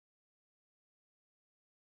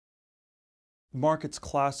Markets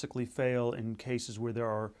classically fail in cases where there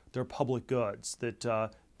are public goods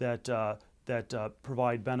that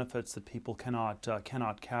provide benefits that people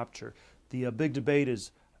cannot capture. The big debate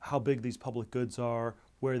is how big these public goods are,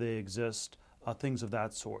 where they exist, things of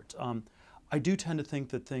that sort. I do tend to think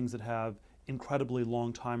that things that have incredibly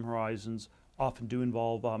long time horizons often do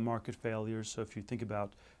involve market failures. So if you think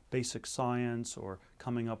about basic science or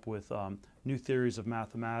coming up with new theories of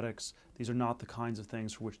mathematics, these are not the kinds of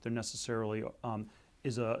things for which there necessarily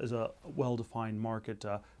is a well-defined market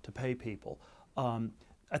to pay people.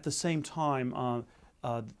 At the same time,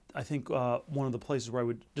 I think one of the places where I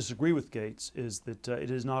would disagree with Gates is that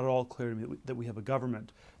it is not at all clear to me that we have a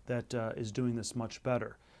government that is doing this much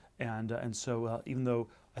better. And so even though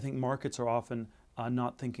I think markets are often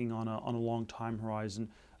not thinking on a long time horizon,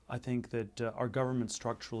 I think that our government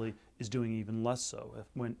structurally is doing even less so.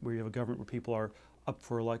 When you have a government where people are up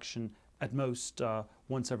for election at most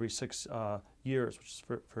once every 6 years, which is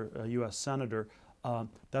for a U.S. senator,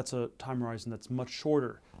 that's a time horizon that's much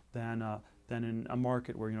shorter than in a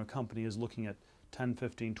market where a company is looking at 10,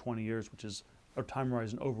 15, 20 years, which is a time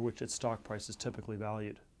horizon over which its stock price is typically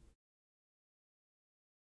valued.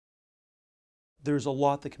 There's a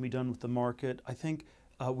lot that can be done with the market. I think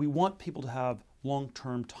we want people to have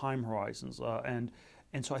long-term time horizons, and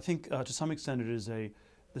so I think to some extent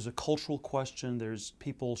there's a cultural question.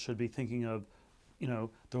 People should be thinking of,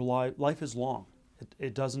 their life is long.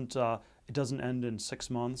 It doesn't end in 6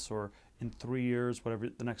 months or in 3 years, whatever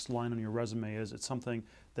the next line on your resume is. It's something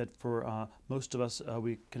that for most of us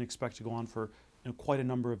we can expect to go on for quite a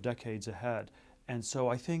number of decades ahead. And so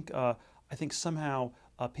I think somehow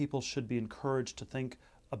people should be encouraged to think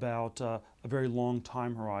about a very long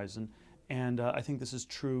time horizon. And I think this is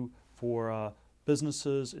true for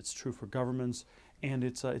businesses, it's true for governments, and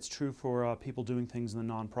it's true for people doing things in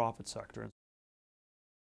the nonprofit sector.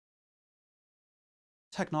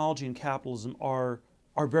 Technology and capitalism are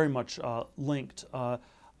very much linked. I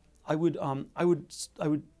would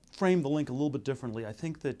frame the link a little bit differently. I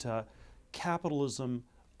think that capitalism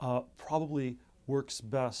probably works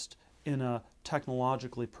best in a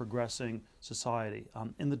technologically progressing society.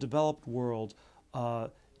 In the developed world,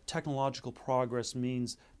 technological progress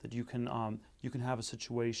means that you can have a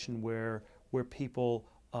situation where people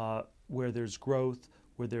where there's growth,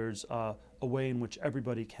 where there's a way in which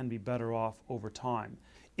everybody can be better off over time.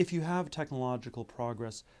 If you have technological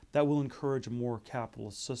progress, that will encourage a more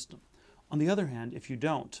capitalist system. On the other hand, if you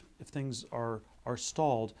don't, if things are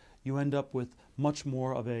stalled, you end up with much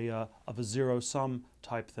more of a zero-sum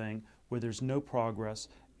type thing where there's no progress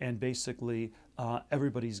and basically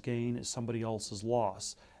everybody's gain is somebody else's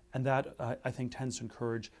loss. And that, I think, tends to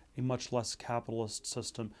encourage a much less capitalist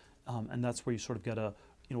system, and that's where you sort of get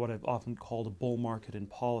what I've often called a bull market in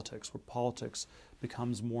politics, where politics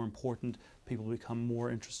becomes more important, people become more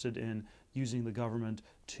interested in using the government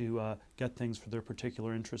to get things for their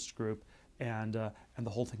particular interest group, and the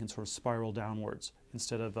whole thing can sort of spiral downwards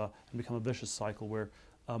instead of and become a vicious cycle where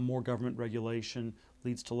more government regulation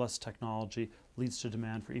leads to less technology, leads to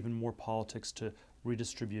demand for even more politics to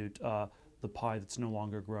redistribute the pie that's no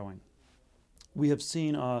longer growing. We have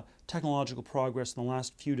seen technological progress in the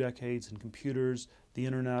last few decades in computers, the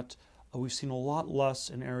internet. We've seen a lot less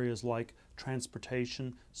in areas like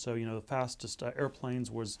transportation. So, the fastest airplanes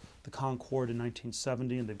was the Concorde in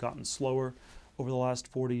 1970, and they've gotten slower over the last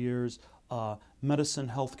 40 years. Medicine,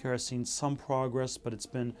 healthcare has seen some progress, but it's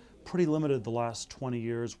been pretty limited the last 20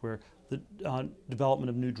 years, where the development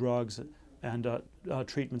of new drugs and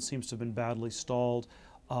treatment seems to have been badly stalled.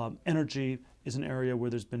 Energy is an area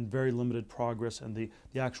where there's been very limited progress, and the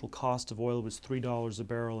actual cost of oil was $3 a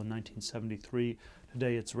barrel in 1973.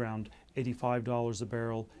 Today it's around $85 a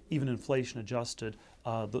barrel. Even inflation adjusted,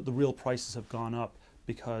 the real prices have gone up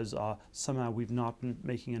because somehow we've not been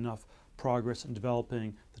making enough progress in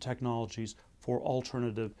developing the technologies for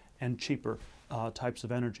alternative and cheaper types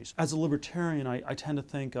of energies. As a libertarian, I tend to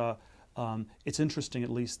think it's interesting,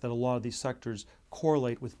 at least, that a lot of these sectors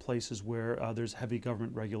correlate with places where there's heavy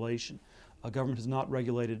government regulation. Government has not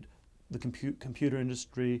regulated the computer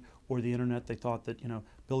industry or the internet. They thought that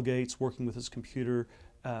Bill Gates working with his computer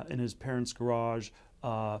in his parents' garage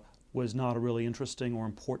was not a really interesting or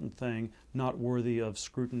important thing, not worthy of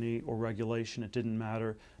scrutiny or regulation. It didn't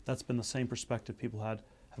matter. That's been the same perspective people have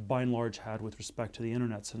by and large had with respect to the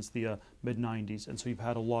internet since the mid-90s, and so you've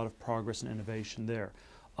had a lot of progress and innovation there.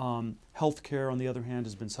 Healthcare, on the other hand,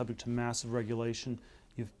 has been subject to massive regulation.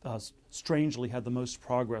 You've strangely had the most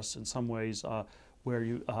progress in some ways where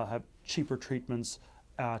you have cheaper treatments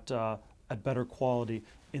at better quality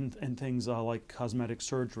in things like cosmetic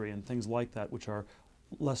surgery and things like that, which are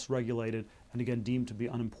less regulated, and again deemed to be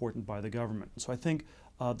unimportant by the government. So I think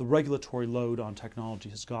the regulatory load on technology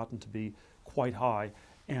has gotten to be quite high,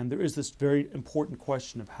 and there is this very important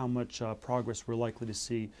question of how much progress we're likely to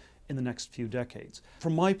see in the next few decades.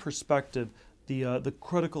 From my perspective, the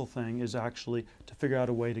critical thing is actually to figure out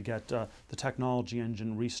a way to get the technology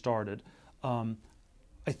engine restarted. I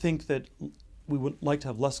think that we would like to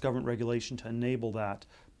have less government regulation to enable that,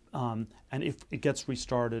 and if it gets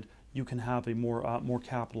restarted, you can have a more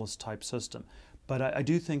capitalist type system. But I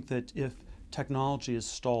do think that if technology is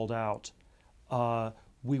stalled out,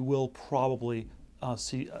 we will probably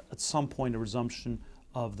see at some point a resumption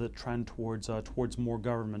of the trend towards more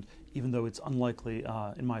government, even though it's unlikely,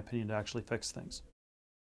 in my opinion, to actually fix things.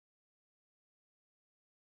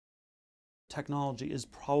 Technology is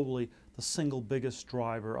probably the single biggest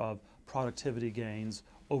driver of productivity gains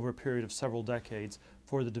over a period of several decades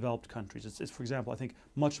for the developed countries. It's, for example, I think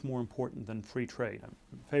much more important than free trade. I'm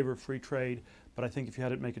in favor of free trade, but I think if you had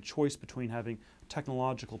to make a choice between having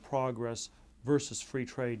technological progress versus free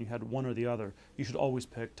trade, and you had one or the other, you should always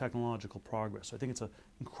pick technological progress. So I think it's an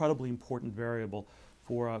incredibly important variable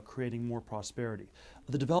for creating more prosperity.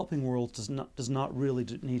 The developing world does not really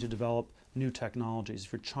need to develop new technologies.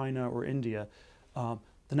 If you're China or India,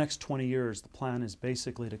 the next 20 years, the plan is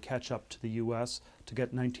basically to catch up to the U.S., to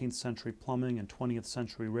get 19th century plumbing and 20th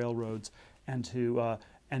century railroads,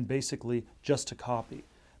 and basically just to copy.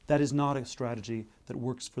 That is not a strategy that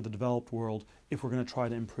works for the developed world if we're going to try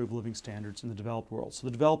to improve living standards in the developed world. So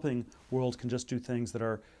the developing world can just do things that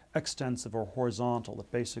are extensive or horizontal,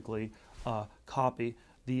 that basically copy.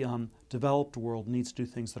 The developed world needs to do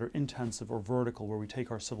things that are intensive or vertical, where we take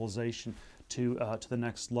our civilization to the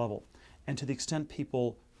next level. And to the extent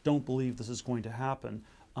people don't believe this is going to happen,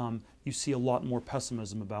 you see a lot more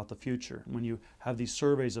pessimism about the future. When you have these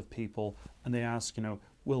surveys of people and they ask,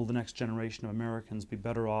 will the next generation of Americans be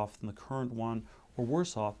better off than the current one or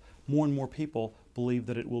worse off, more and more people believe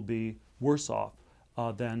that it will be worse off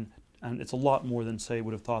and it's a lot more than, say,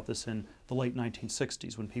 would have thought this in the late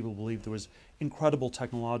 1960s, when people believed there was incredible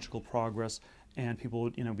technological progress and people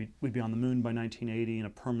would, we'd be on the moon by 1980 in a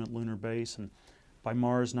permanent lunar base, and by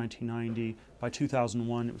Mars 1990, by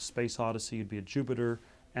 2001 it was Space Odyssey, you'd be at Jupiter,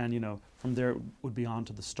 and from there it would be on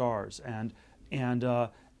to the stars, and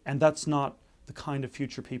that's not the kind of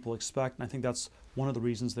future people expect, and I think that's one of the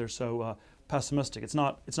reasons they're so pessimistic. It's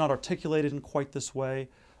not articulated in quite this way,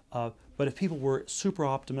 but if people were super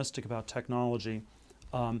optimistic about technology,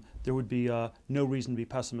 there would be no reason to be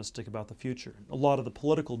pessimistic about the future. A lot of the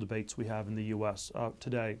political debates we have in the U.S.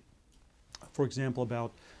 Today, for example,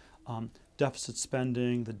 about deficit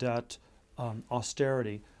spending, the debt,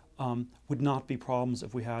 austerity, would not be problems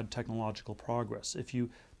if we had technological progress. If you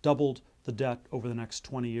doubled the debt over the next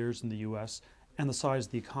 20 years in the U.S. and the size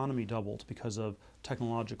of the economy doubled because of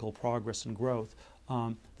technological progress and growth,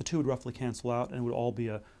 the two would roughly cancel out and it would all be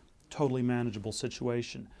a totally manageable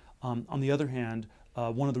situation. On the other hand,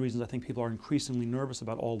 one of the reasons I think people are increasingly nervous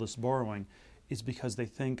about all this borrowing is because they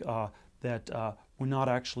think that we're not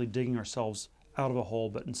actually digging ourselves out of a hole,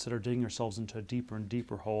 but instead are digging ourselves into a deeper and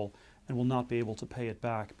deeper hole, and will not be able to pay it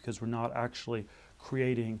back because we're not actually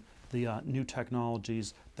creating the new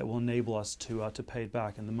technologies that will enable us to pay it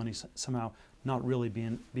back, and the money somehow not really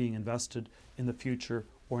being invested in the future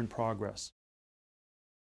or in progress.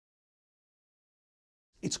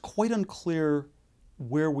 It's quite unclear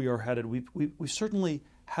where we are headed. We've certainly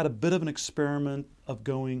had a bit of an experiment of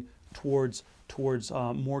going towards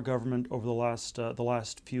more government over the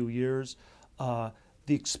last few years. The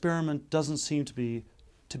experiment doesn't seem to be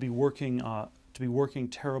working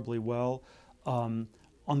terribly well.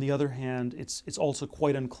 On the other hand, it's also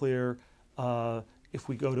quite unclear if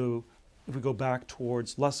we go back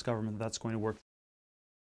towards less government, that's going to work.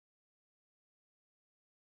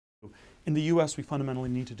 In the U.S., we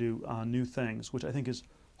fundamentally need to do new things, which I think is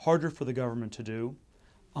harder for the government to do.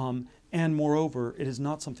 And moreover, it is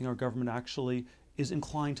not something our government actually is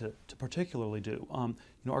inclined to particularly do.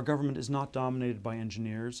 Our government is not dominated by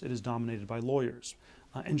engineers, it is dominated by lawyers.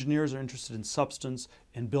 Engineers are interested in substance,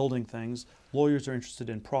 in building things. Lawyers are interested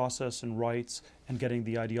in process and rights and getting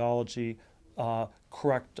the ideology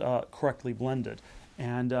correctly blended.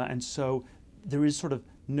 And so there is sort of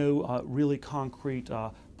no really concrete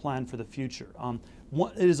plan for the future.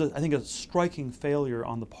 It is, I think, a striking failure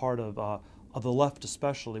on the part of the left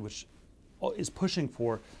especially, which is pushing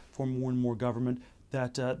for more and more government,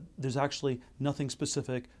 that there's actually nothing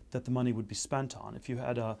specific that the money would be spent on. If you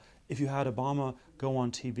had Obama go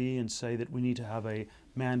on TV and say that we need to have a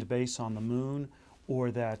manned base on the moon,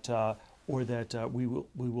 or that we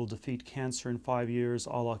will defeat cancer in 5 years, a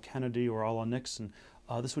la Kennedy or a la Nixon,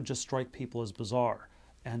 this would just strike people as bizarre.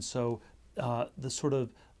 And so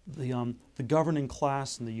the governing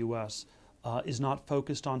class in the U.S. Is not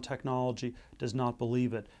focused on technology, does not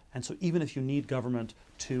believe it. And so even if you need government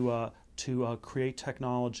to create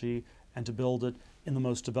technology and to build it in the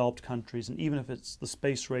most developed countries, and even if it's the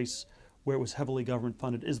space race where it was heavily government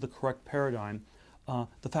funded is the correct paradigm,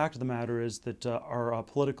 the fact of the matter is that our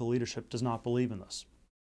political leadership does not believe in this.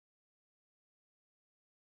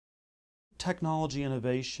 Technology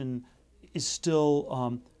innovation is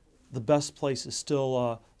still, the best place is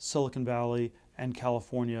still Silicon Valley, and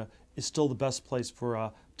California is still the best place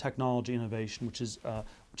for technology innovation, which is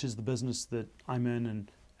the business that I'm in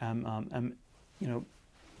and am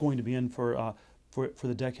going to be in for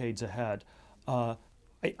the decades ahead. The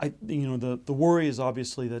worry is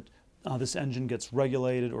obviously that this engine gets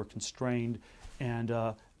regulated or constrained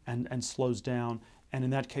and slows down, and in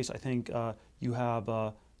that case, I think you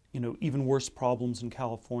have even worse problems in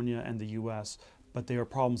California and the U.S., but they are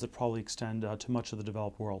problems that probably extend to much of the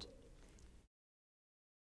developed world.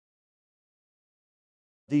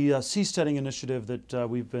 The seasteading initiative that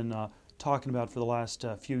we've been talking about for the last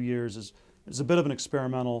few years is a bit of an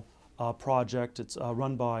experimental project. It's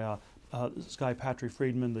run by this guy Patrick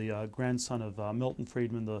Friedman, the grandson of Milton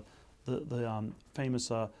Friedman, the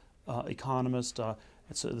famous economist.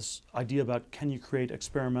 It's this idea about can you create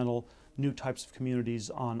experimental new types of communities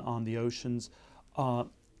on the oceans. I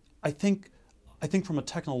think from a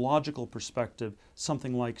technological perspective,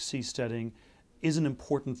 something like seasteading is an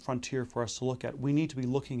important frontier for us to look at. We need to be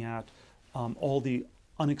looking at all the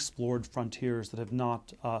unexplored frontiers that have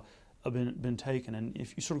not been taken. And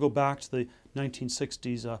if you sort of go back to the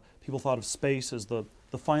 1960s, people thought of space as the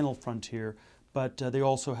final frontier, but they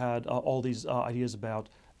also had all these ideas about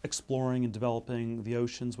exploring and developing the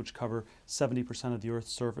oceans, which cover 70% of the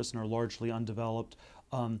Earth's surface and are largely undeveloped.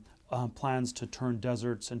 Plans to turn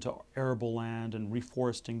deserts into arable land and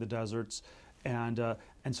reforesting the deserts, and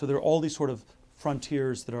so there are all these sort of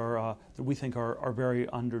frontiers that are that we think are very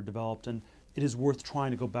underdeveloped, and it is worth trying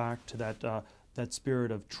to go back to that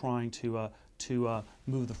spirit of trying to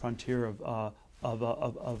move the frontier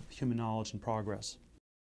of human knowledge and progress.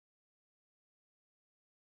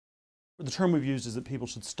 The term we've used is that people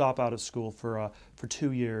should stop out of school for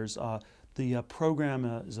 2 years. The program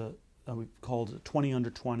is we called 20 Under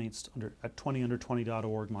 20. It's at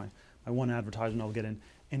 20under20.org. My one advertisement I'll get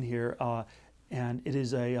in here, and it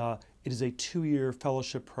is a 2-year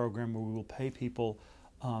fellowship program where we will pay people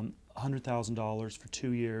 $100,000 for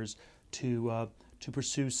 2 years to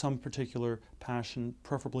pursue some particular passion,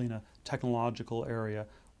 preferably in a technological area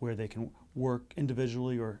where they can work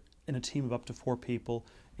individually or in a team of up to 4 people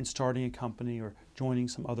in starting a company or joining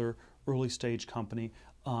some other early stage company.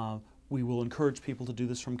 We will encourage people to do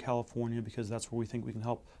this from California because that's where we think we can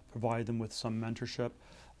help provide them with some mentorship.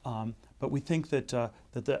 But we think that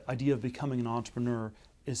the idea of becoming an entrepreneur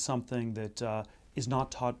is something that is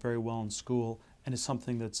not taught very well in school and is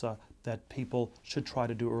something that people should try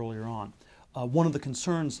to do earlier on. One of the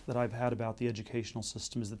concerns that I've had about the educational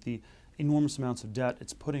system is that the enormous amounts of debt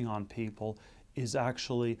it's putting on people is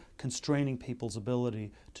actually constraining people's ability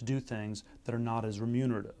to do things that are not as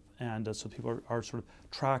remunerative. And so people are sort of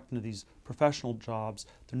tracked into these professional jobs.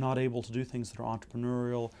 They're not able to do things that are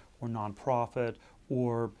entrepreneurial or nonprofit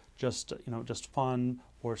or just fun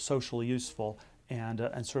or socially useful, and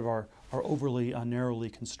sort of are overly narrowly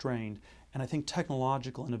constrained. And I think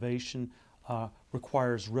technological innovation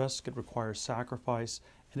requires risk, it requires sacrifice,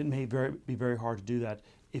 and it may be very hard to do that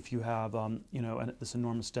if you have this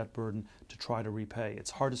enormous debt burden to try to repay.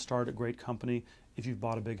 It's hard to start a great company if you've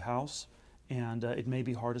bought a big house, and it may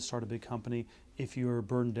be hard to start a big company if you're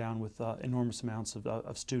burdened down with enormous amounts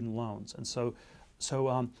of student loans. And so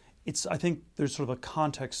I think there's sort of a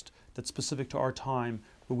context that's specific to our time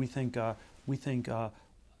where we think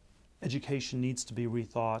education needs to be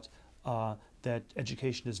rethought. That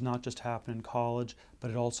education does not just happen in college,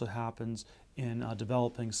 but it also happens in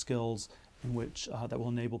developing skills in which that will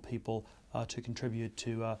enable people to contribute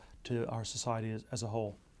to our society as a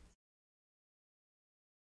whole.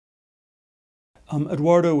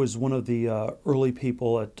 Eduardo was one of the early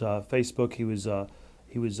people at Facebook. He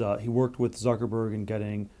worked with Zuckerberg in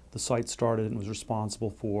getting the site started and was responsible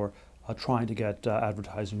for trying to get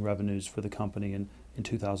advertising revenues for the company in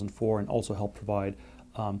 2004, and also helped provide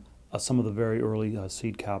some of the very early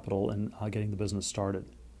seed capital in getting the business started.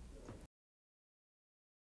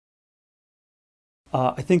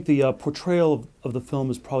 I think the portrayal of the film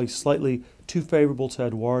is probably slightly too favorable to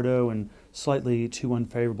Eduardo and slightly too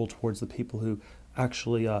unfavorable towards the people who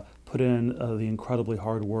actually put in the incredibly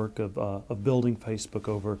hard work of building Facebook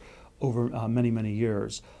over many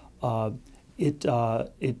years.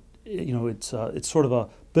 It it's sort of a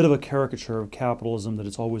bit of a caricature of capitalism, that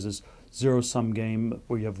it's always this zero-sum game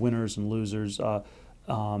where you have winners and losers.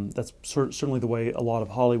 That's certainly the way a lot of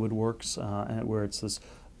Hollywood works, and where it's this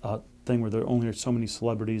thing where there only are so many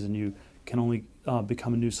celebrities, and you can only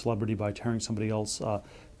become a new celebrity by tearing somebody else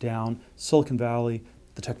down. Silicon Valley,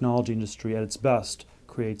 the technology industry at its best,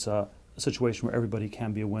 creates a situation where everybody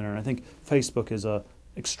can be a winner. And I think Facebook is an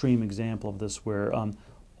extreme example of this, where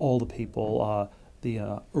all the people,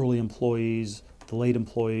 the early employees, the late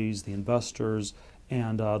employees, the investors,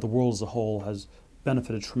 and the world as a whole has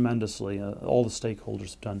benefited tremendously. All the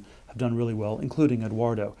stakeholders have done really well, including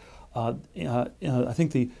Eduardo. I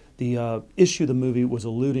think the issue the movie was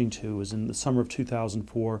alluding to was in the summer of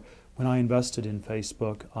 2004, when I invested in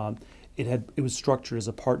Facebook. It was structured as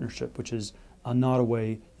a partnership, which is not a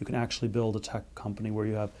way you can actually build a tech company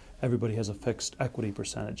where everybody has a fixed equity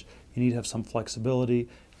percentage. You need to have some flexibility.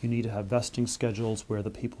 You need to have vesting schedules where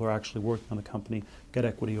the people who are actually working on the company get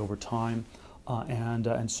equity over time.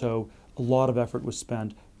 And so a lot of effort was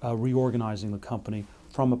spent reorganizing the company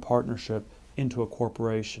from a partnership into a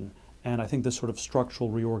corporation. And I think this sort of structural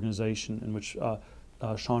reorganization, in which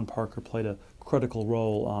Sean Parker played a critical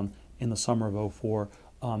role in the summer of '04,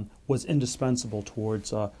 was indispensable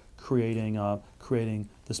towards creating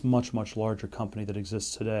this much larger company that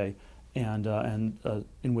exists today, and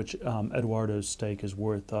in which Eduardo's stake is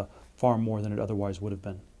worth far more than it otherwise would have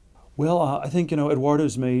been. Well, I think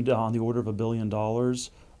Eduardo's made on the order of $1 billion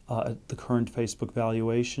at the current Facebook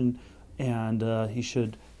valuation, and he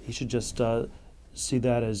should just see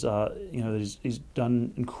that as that he's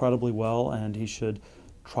done incredibly well, and he should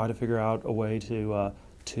try to figure out a way to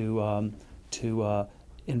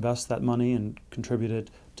invest that money and contribute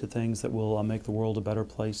it to things that will make the world a better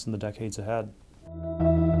place in the decades ahead.